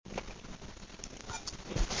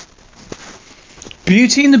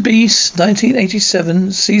Beauty and the Beast,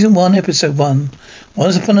 1987, Season 1, Episode 1.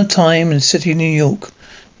 Once upon a time in the city of New York.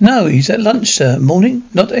 No, he's at lunch, sir. Morning?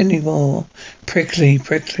 Not anymore.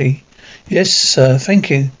 Prickly. Yes, sir, thank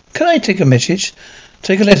you. Can I take a message?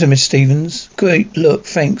 Take a letter, Miss Stevens. Great, look,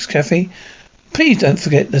 thanks, Kathy. Please don't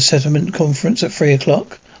forget the settlement conference at 3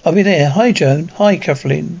 o'clock. I'll be there. Hi, Joan. Hi,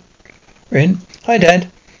 Kathleen. Rin. Hi, Dad.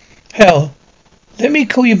 Hal. Let me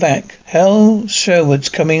call you back. Hal Sherwood's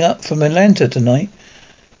coming up from Atlanta tonight.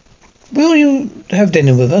 Will you have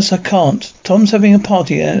dinner with us? I can't. Tom's having a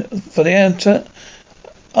party for the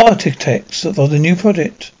architects for the new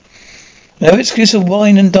project. Now it's just a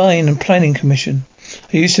wine and dine and planning commission.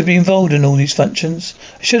 I used to be involved in all these functions.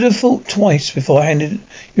 I should have thought twice before I handed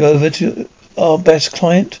you over to our best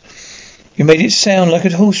client. You made it sound like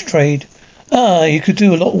a horse trade. You could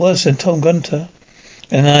do a lot worse than Tom Gunter.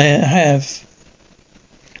 And I have.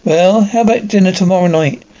 Well, how about dinner tomorrow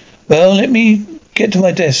night? Well, let me get to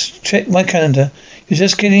my desk, check my calendar. You're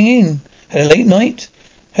just getting in. Had a late night?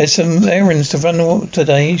 Had some errands to run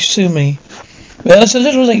today. Sue me. Well, it's a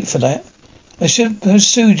little late for that. I should have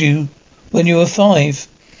sued you when you were 5.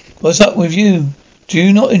 What's up with you? Do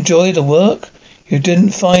you not enjoy the work? You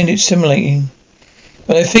didn't find it stimulating.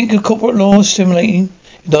 When I think of corporate law stimulating,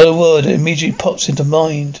 it's not a word that immediately pops into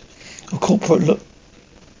mind. Pops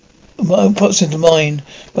into mind,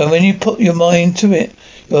 but when you put your mind to it,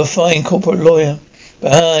 you're a fine corporate lawyer.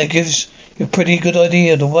 But it gives you a pretty good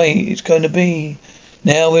idea of the way it's going to be.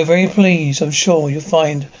 Now we're very pleased. I'm sure you'll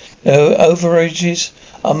find no overages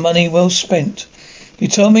are money well spent. You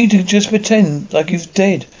told me to just pretend like you're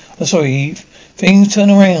dead. I'm sorry, Eve. Things turn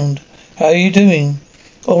around. How are you doing?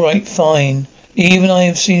 All right, fine. Eve and I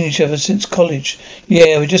have seen each other since college.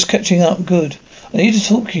 Yeah, we're just catching up. Good. I need to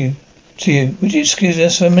talk to you. Would you excuse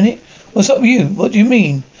us for a minute? What's up with you? What do you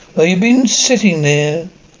mean? Well, you've been sitting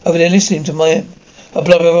over there listening to my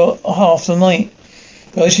blubber half the night.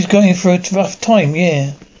 Well, she's going through a rough time,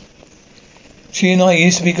 yeah. She and I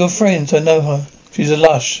used to be good friends. I know her. She's a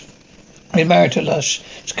lush. We're married to Lush.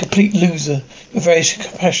 She's a complete loser. You're very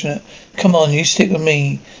compassionate. Come on, you stick with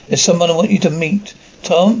me. There's someone I want you to meet.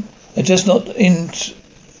 Tom, I'm just not into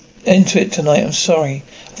it tonight. I'm sorry.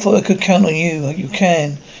 I thought I could count on you. You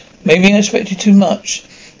can. Maybe I expected too much.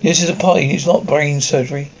 This is a party. It's not brain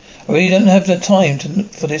surgery. I really don't have the time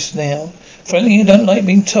for this now. Frankly, you don't like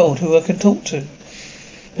being told who I can talk to.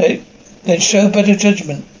 Then show better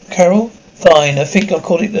judgment. Carol? Fine. I think I'll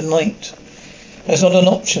call it the night. That's not an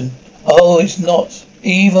option. Oh, it's not.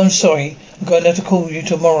 Eve, I'm sorry. I'm going to have to call you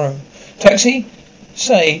tomorrow. Taxi?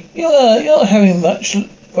 Say, you're not having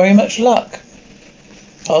very much luck.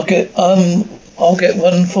 I'll get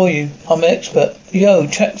one for you. I'm an expert. Yo,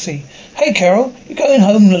 taxi. Hey, Carol, you going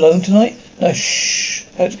home alone tonight? No, shh.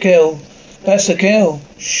 That's the girl.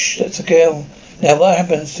 Shh, that's the girl. Now, what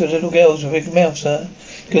happens to little girls with big mouths, sir?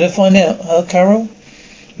 Gonna find out, huh, Carol?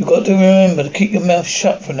 You've got to remember to keep your mouth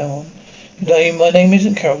shut from now on. My name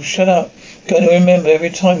isn't Carol. Shut up. Got to remember every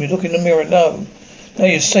time you look in the mirror. No,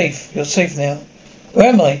 you're safe. You're safe now. Where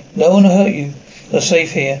am I? No one will hurt you. You're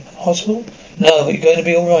safe here. Hospital? No, but you're going to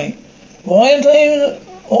be all right. Why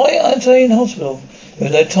aren't I in hospital?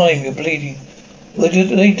 There's no time. You're bleeding. What did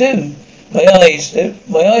they do? My eyes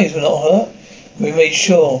were not hurt. We made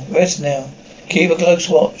sure. Rest now. Keep a close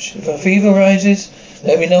watch. If a fever rises,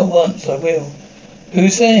 let me know at once. I will.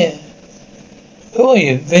 Who's there? Who are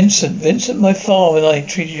you? Vincent, my father and I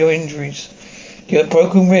treated your injuries. You have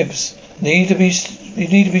broken ribs. You need to be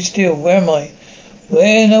still. Where am I?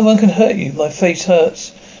 Where no one can hurt you. My face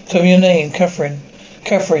hurts. Tell me your name. Catherine.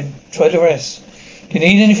 Try to rest. You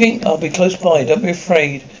need anything? I'll be close by. Don't be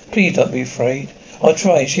afraid. Please don't be afraid. I'll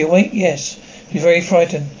try. Is she awake? Yes. She's very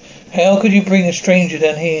frightened. How could you bring a stranger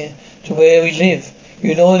down here to where we live?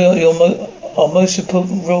 You know our most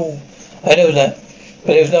important rule. I know that.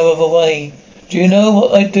 But there's no other way. Do you know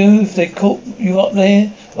what I'd do if they caught you up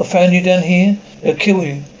there or found you down here? They'll kill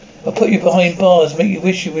you. I'll put you behind bars, make you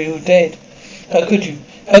wish you were dead. How could you?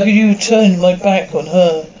 How could you turn my back on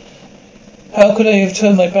her? How could I have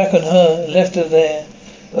turned my back on her and left her there?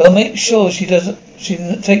 Well, make sure she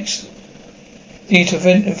takes you to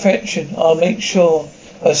prevent infection. I'll make sure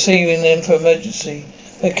I'll see you in them for emergency.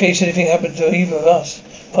 In case anything happened to either of us.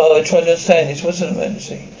 Father, try to understand this wasn't an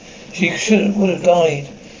emergency. She would have died.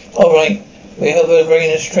 All right. We have her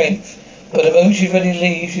brain and strength. But the moment she's ready to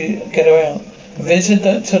leave, you get her out. And Vincent,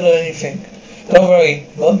 don't tell her anything. Don't worry,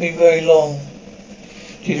 it won't be very long.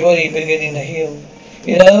 She's already beginning to heal.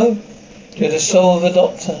 You know, you're the soul of a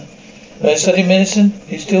doctor. When I studied medicine,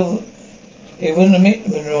 he wouldn't admit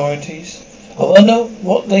minorities. I wonder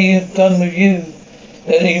what they have done with you.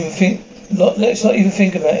 Let's not even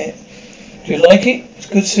think about it. Do you like it? It's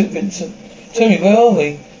good soup, Vincent. Tell me, where are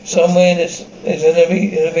we? Somewhere there's an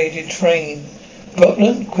elevated train.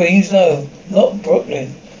 Brooklyn? Queens? No, not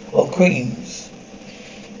Brooklyn. Or Queens.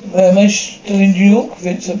 Where am I still in New York?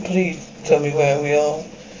 Vincent, please tell me where we are.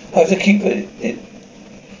 I have to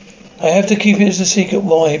keep it as a secret.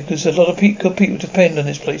 Why? Because a lot of good people depend on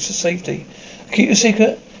this place for safety. Keep it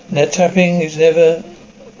secret, and that tapping is never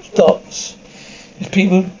stops. There's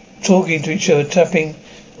people talking to each other, tapping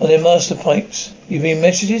on their master pipes. You mean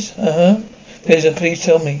messages? Vincent, please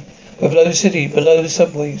tell me. We're below the city, below the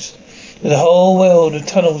subways. There's a whole world of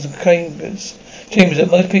tunnels and chambers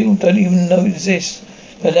that most people don't even know exist.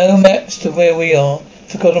 There are no maps to where we are.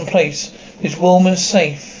 Forgotten place. It's warm and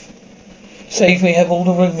safe. We have all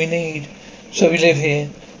the room we need. So we live here.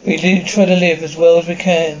 We try to live as well as we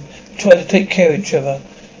can. We try to take care of each other.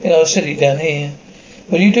 In our city down here.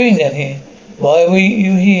 What are you doing down here? Why are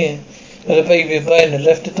you here? As a baby abandoned,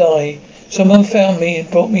 left to die. Someone found me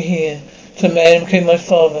and brought me here. The man became my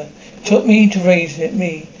father. He taught me to raise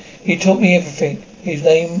me. He taught me everything. His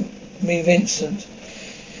name me Vincent.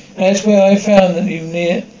 That's where I found that you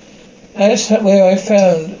near. That's where I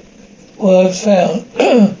found. Well, I was found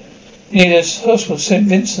near this hospital, St.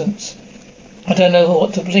 Vincent's. I don't know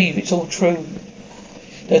what to believe. It's all true.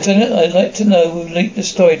 Lieutenant, I'd like to know who leaked the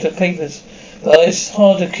story to the papers, but it's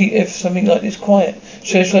hard to keep something like this quiet.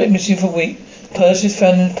 Search like missing for a week. Purse is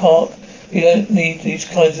found in the park. We don't need these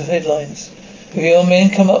kinds of headlines. Have your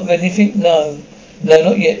men come up with anything? No,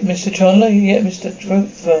 not yet, Mr. Chandler. Yet, Mr.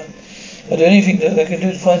 Truther. I'll do anything that I can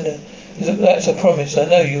do to find her. That's a promise. I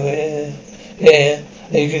know you. Yeah.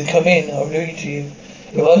 You can come in. I'll read to you.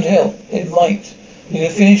 It won't help. It might. You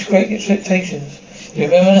can finish Great Expectations. Do you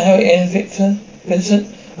remember how it ends, Vincent?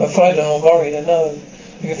 I'm frightened and worried. I know.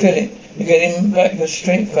 You can feel it. You're getting back your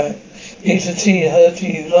strength back. Get the tea and herb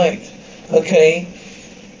tea you liked. Okay.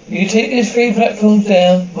 You take these 3 platforms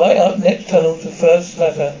down, right up next tunnel to the first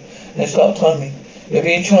ladder, and start climbing. You'll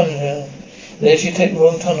be in China now. Unless you take the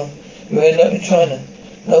wrong tunnel, you'll end up in China.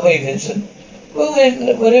 No way, Vincent. Well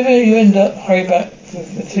then, whatever you end up, hurry back for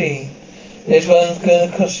the tea. This one's going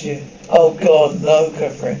to cost you. Oh God, no,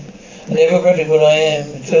 Catherine. I never regretted what I am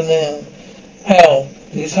until now. How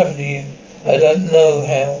did this happen to you? I don't know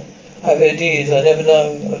how. I have ideas I never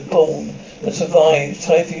know. I was born and survived. It's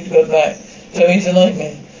time for you to go back. Tell me it's a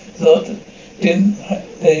nightmare. It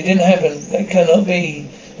didn't happen. That cannot be.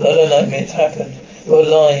 Not a nightmare. It's happened. You're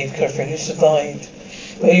alive, Catherine. You survived.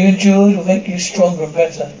 What you endured will make you stronger and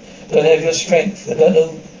better. Don't have your strength. I don't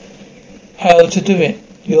know how to do it.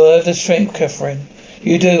 You have the strength, Catherine.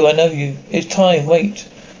 You do. I know you. It's time. Wait.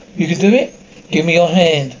 You can do it? Give me your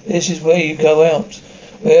hand. This is where you go out.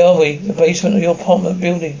 Where are we? The basement of your apartment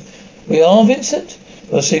building. We are, Vincent?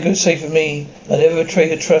 Your secret's safe with me. I never betray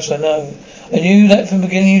your trust, I know. I knew that from the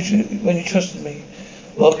beginning when you trusted me.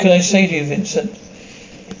 What can I say to you, Vincent?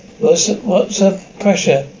 What's the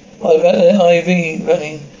pressure? What about the IV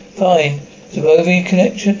running? Fine. Is the IV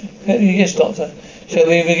connection? Yes, Doctor. Shall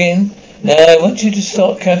we begin? Now I want you to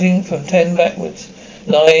start counting from 10 backwards.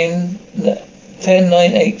 9, 10,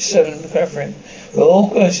 9, 8, 7, Catherine. We're all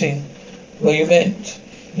guessing where you meant.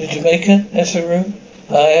 The Jamaica? That's the room?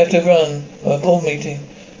 I have to run. A board meeting.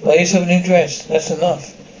 Buy yourself a new dress. That's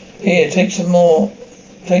enough. Here, take some more.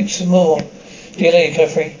 See you later,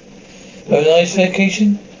 Catherine. Have a nice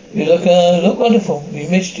vacation? You look wonderful. We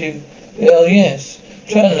missed you. Oh, yes.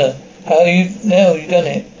 Chandler, how are you now? You done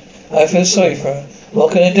it. I feel sorry for her.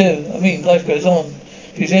 What can I do? I mean, life goes on.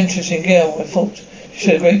 She's an interesting girl. I thought she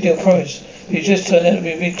showed a great deal of promise. She just turned out to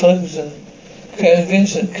be a big closer. Karen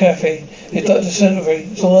Vincent, Cafe. It's Dr.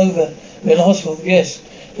 Celebrate. It's all over. I'm in the hospital. Yes.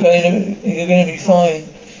 You're going to be fine.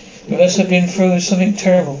 You must have been through something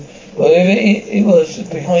terrible. Whatever it was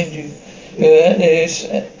behind you. Is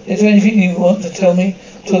there anything you want to tell me?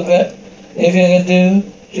 Talk about anything I can do?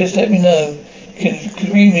 Just let me know. You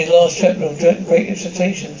can read me the last chapter of Great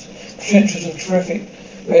Expectations. Potentials are terrific.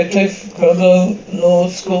 Redcliffe, Colombo Law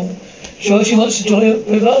School. Sure she wants to join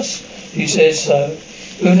with us? She says so.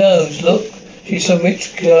 Who knows? Look, she's some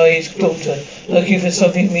rich guy's daughter, looking for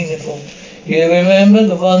something meaningful. You remember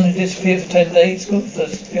the one who disappeared for 10 days?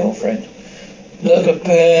 Gunther's girlfriend. Look, a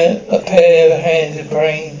pair of hands and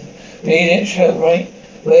brain. We need extra help, right?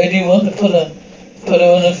 Where do you want to put her? Put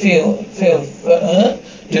her on the field.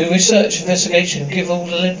 Do research, investigation, give all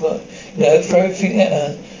the legwork. Throw everything at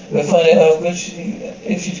her. We'll find out how good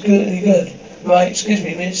if she's good. Right, excuse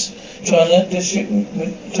me, miss. Chandler, District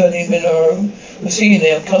Attorney Minoro. We'll see you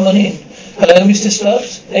now. Come on in. Hello, Mr.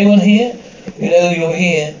 Stubbs? Anyone here? We know you're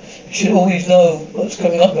here. You should always know what's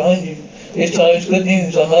coming up behind you. This time it's good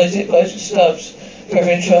news. I'm Isaac Stubbs,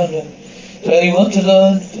 Catherine Chandler. So you want to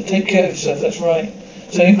learn to take care of yourself, that's right.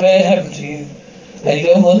 Something bad happened to you. And you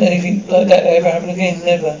don't want anything like that to ever happen again,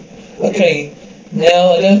 never. Okay,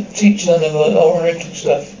 now I don't teach none of the oriental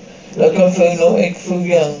stuff. No kung fu, no egg foo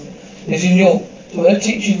young. This is New York, so I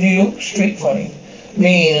teach you New York street fighting.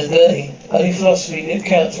 Mean and dirty. Only philosophy that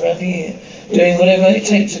counts around here. Doing whatever it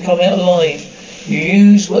takes to come out alive. You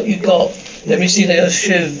use what you got. Let me see that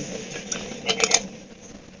shoe.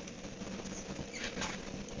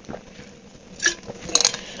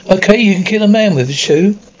 Okay, you can kill a man with a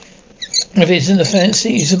shoe. If it isn't a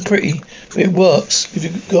fancy, it isn't pretty, but it works if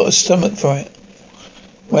you've got a stomach for it.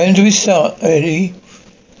 When do we start, Eddie?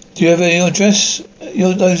 Do you have your address?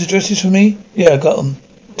 Those addresses for me? Yeah, I got them.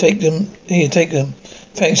 Take them. Here, take them.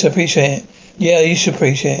 Thanks, I appreciate it. Yeah, you should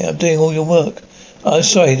appreciate it. I'm doing all your work. I'm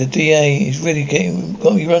sorry, the DA is really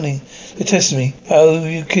got me running. They're testing me. How are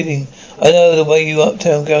you kidding? I know the way you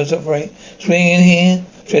uptown girls operate. Swing in here,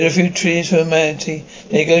 shed a few tears for humanity,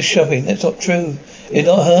 then you go shopping. That's not true. It's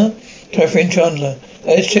not her? Catherine Chandler.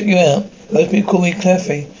 Let's check you out. Most people call me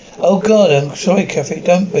Claffy. Oh God, I'm sorry, Claffy.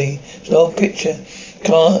 Don't be. It's an old picture.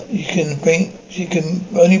 She can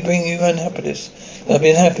only bring you unhappiness. I've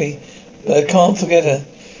been happy, but I can't forget her.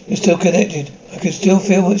 You're still connected. I can still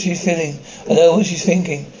feel what she's feeling. I know what she's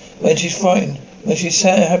thinking. When she's frightened, when she's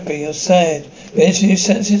sad, happy, or sad. When it's new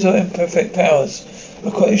senses or imperfect powers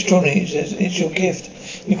are quite extraordinary. It's your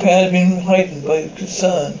gift. Your power has been heightened by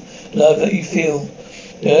concern, love that you feel.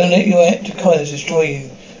 Don't let your act of kindness destroy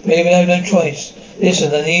you. Maybe I have no choice.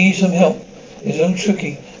 Listen, I need some help. It's a little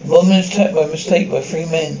tricky. A woman is attacked by mistake by 3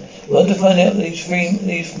 men. I want to find out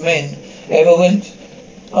these men ever went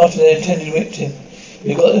after their intended victim.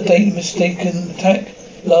 You got the date of mistaken attack?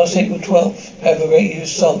 Last April 12th. Abrogate your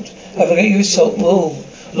assault. Whoa.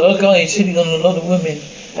 A lot of guys hitting on a lot of women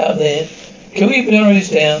out there. Can we narrow this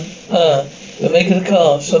down? The make of the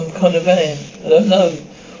car, some kind of van. I don't know.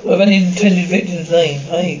 What about the intended victim's name?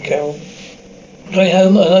 Hey, Carol. Going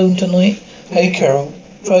home alone tonight? Hey, Carol.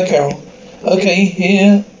 Try Carol. Okay,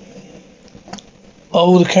 here.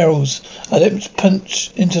 Oh, the Carols. I let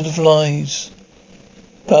punch into the flies.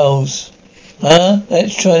 Pearls.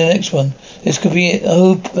 Let's try the next one. This could be it.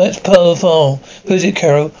 Oh, that's Pearl File. Who's it,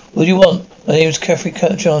 Carol? What do you want? My name is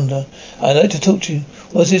Catherine Chandler. I'd like to talk to you.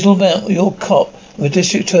 What's this all about? You're a cop. I'm with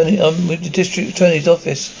the district attorney's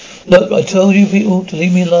office. Look, I told you people to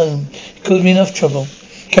leave me alone. It caused me enough trouble.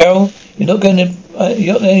 Carol, you're not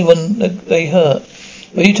the only one that they hurt.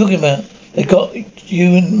 What are you talking about? They got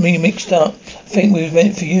you and me mixed up. I think we were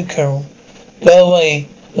meant for you, Carol. Go away.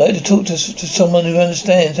 I'd like to talk to someone who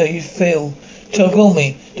understands how you feel. Call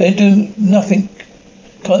me. Don't do nothing.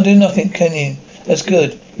 Can't do nothing, can you? That's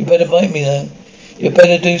good. You better bite me now. You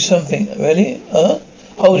better do something. Ready?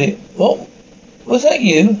 Hold it. What? Was that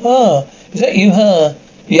you? Is that you?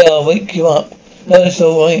 Yeah, I'll wake you up. No, that's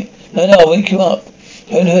all right. No, I'll wake you up.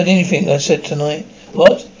 I haven't heard anything I said tonight.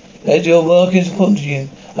 What? That your work is important to you.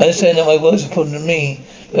 I understand that my work's important to me,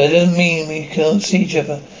 but it doesn't mean we can't see each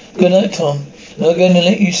other. Good night, Tom. I'm not going to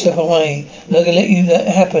let you step away. I'm not going to let you that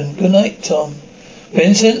happen. Good night, Tom.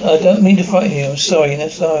 Vincent, I don't mean to frighten you. I'm sorry.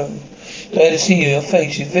 That's so. Glad to see you. Your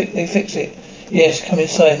face. They fix it. Yes, come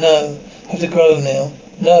inside. No. I have to grow now.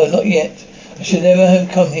 No, not yet. I should never have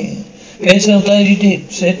come here. Vincent, I'm glad you did.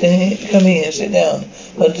 Come here. Sit down.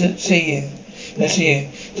 I want to see you. I see you.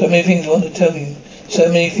 So many things I want to tell you. So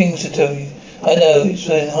many things to tell you. I know it's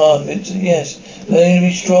very hard, Vincent. Yes. Learning to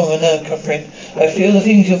be strong. I know, Catherine. I feel the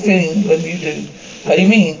things you're feeling when you do. How do you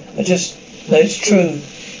mean? No, it's true.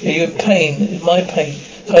 You're in pain. It's my pain.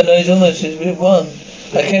 So I know it's almost as we've won.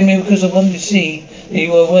 I came here because I wanted to see that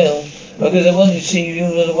you were well. Because I wanted to see you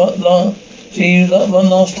one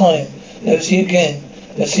last time. Never see you again.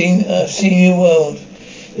 I've seen your world.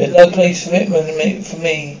 There's no place for it for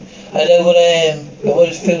me. I know what I am. But what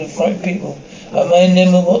is filled with frightened people. I remind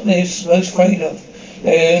them of what they're most afraid of.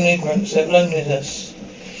 Their own ignorance, their loneliness.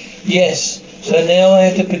 Yes. So now I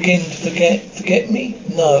have to begin to forget me?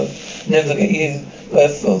 No, never forget you.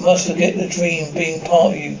 But I must forget the dream being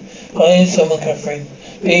part of you. Find someone, Catherine.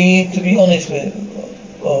 To be honest with.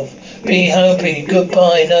 Be happy.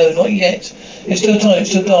 Goodbye. No, not yet. It's still time.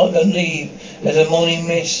 It's still dark. Don't leave. There's a morning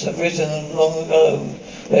mist have risen long ago.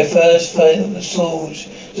 Where first fell the swords.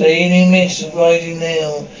 The evening mist is rising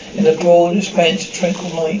now. In the broad expanse of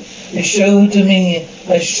tranquil light. It showed to me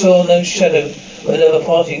I saw no shadow of another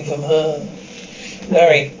parting from her.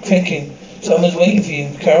 Larry, thinking. Someone's waiting for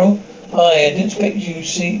you. Carol? Hi, I didn't expect you to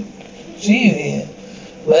see you here.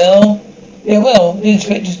 I didn't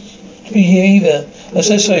expect you to be here either. I'm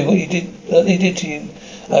so sorry what they did to you.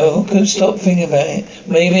 I couldn't stop thinking about it.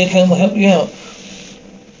 Maybe I can help you out.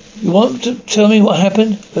 You want to tell me what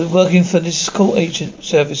happened? I was working for this escort agent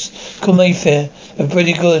service called Mayfair. They're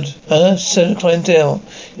pretty good, certain clientele.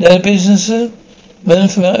 You know the business, men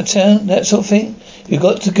from out of town, that sort of thing? You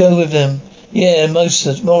got to go with them. Yeah, more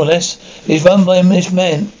or less. He's run by this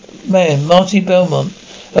man, Marty Belmont,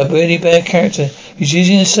 a really bad character. He's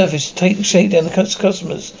using the service to shake down the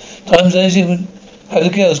customers. Times as he would have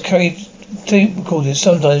the girls carry tape recorders.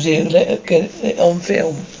 Sometimes he would let it get it on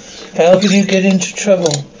film. How could you get into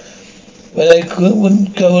trouble? Well, they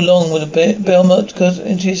wouldn't go along with a Belmont got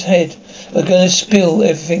into his head. They're going to spill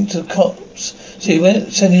everything to the cops. So he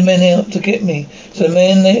went sending men out to get me. So the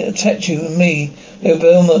men they attacked you and me, they were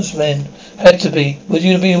Belmont's men. Had to be. Would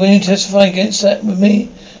you be willing to testify against that with me?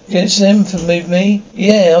 Against them for me?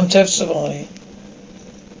 Yeah, I'm testifying.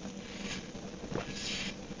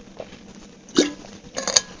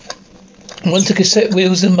 Once the cassette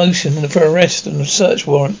wheels in motion and for arrest and a search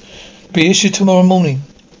warrant be issued tomorrow morning.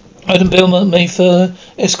 Adam Belmont Mayfair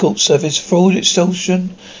escort service, fraud,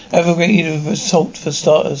 extortion, aggravated assault for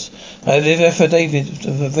starters. I live affidavit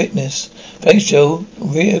of a witness. Thanks, Joe.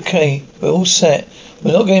 We're okay. We're all set.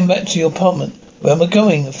 We're not going back to your apartment. Where am I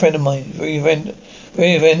going? A friend of mine.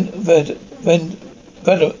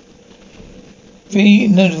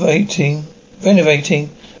 Renovating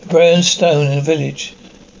a brownstone in a village.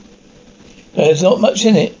 There's not much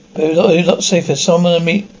in it, but a lot safer. Someone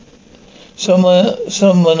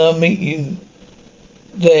I'll meet you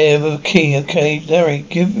there with a key, okay? Larry,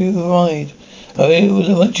 give you a ride. I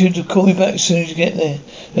want you to call me back as soon as you get there.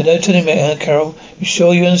 And don't tell him about her, Carol. You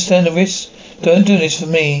sure you understand the risks? Don't do this for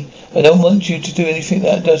me. I don't want you to do anything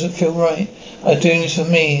that doesn't feel right. I'm doing this for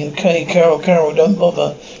me, okay? Carol, don't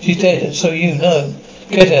bother. She's dead, and so you know.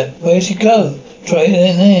 Get her. Where'd she go? Try it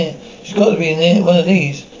in there. She's got to be in there, one of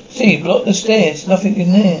these. See, block the stairs. Nothing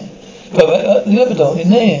in there. But the other door in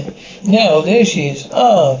there. Now, there she is.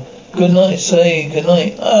 Ah, good night, say good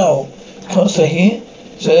night. Ow, can't stay here.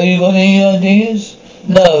 So you got any ideas?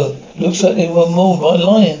 No, looks like they were mauled by a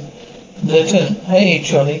lion. Lieutenant, hey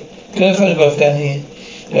Charlie, get a photograph down here.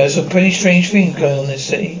 There's some pretty strange things going on in this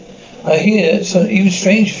city. I hear some even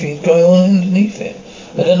stranger things going on underneath it.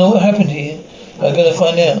 I don't know what happened here. I'm gonna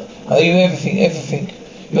find out. I owe you everything.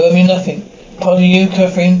 You owe me nothing. Part of you,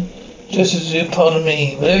 Catherine, just as you part of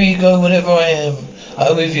me. Wherever you go, wherever I am,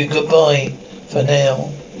 I'm with you. Goodbye for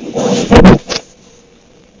now.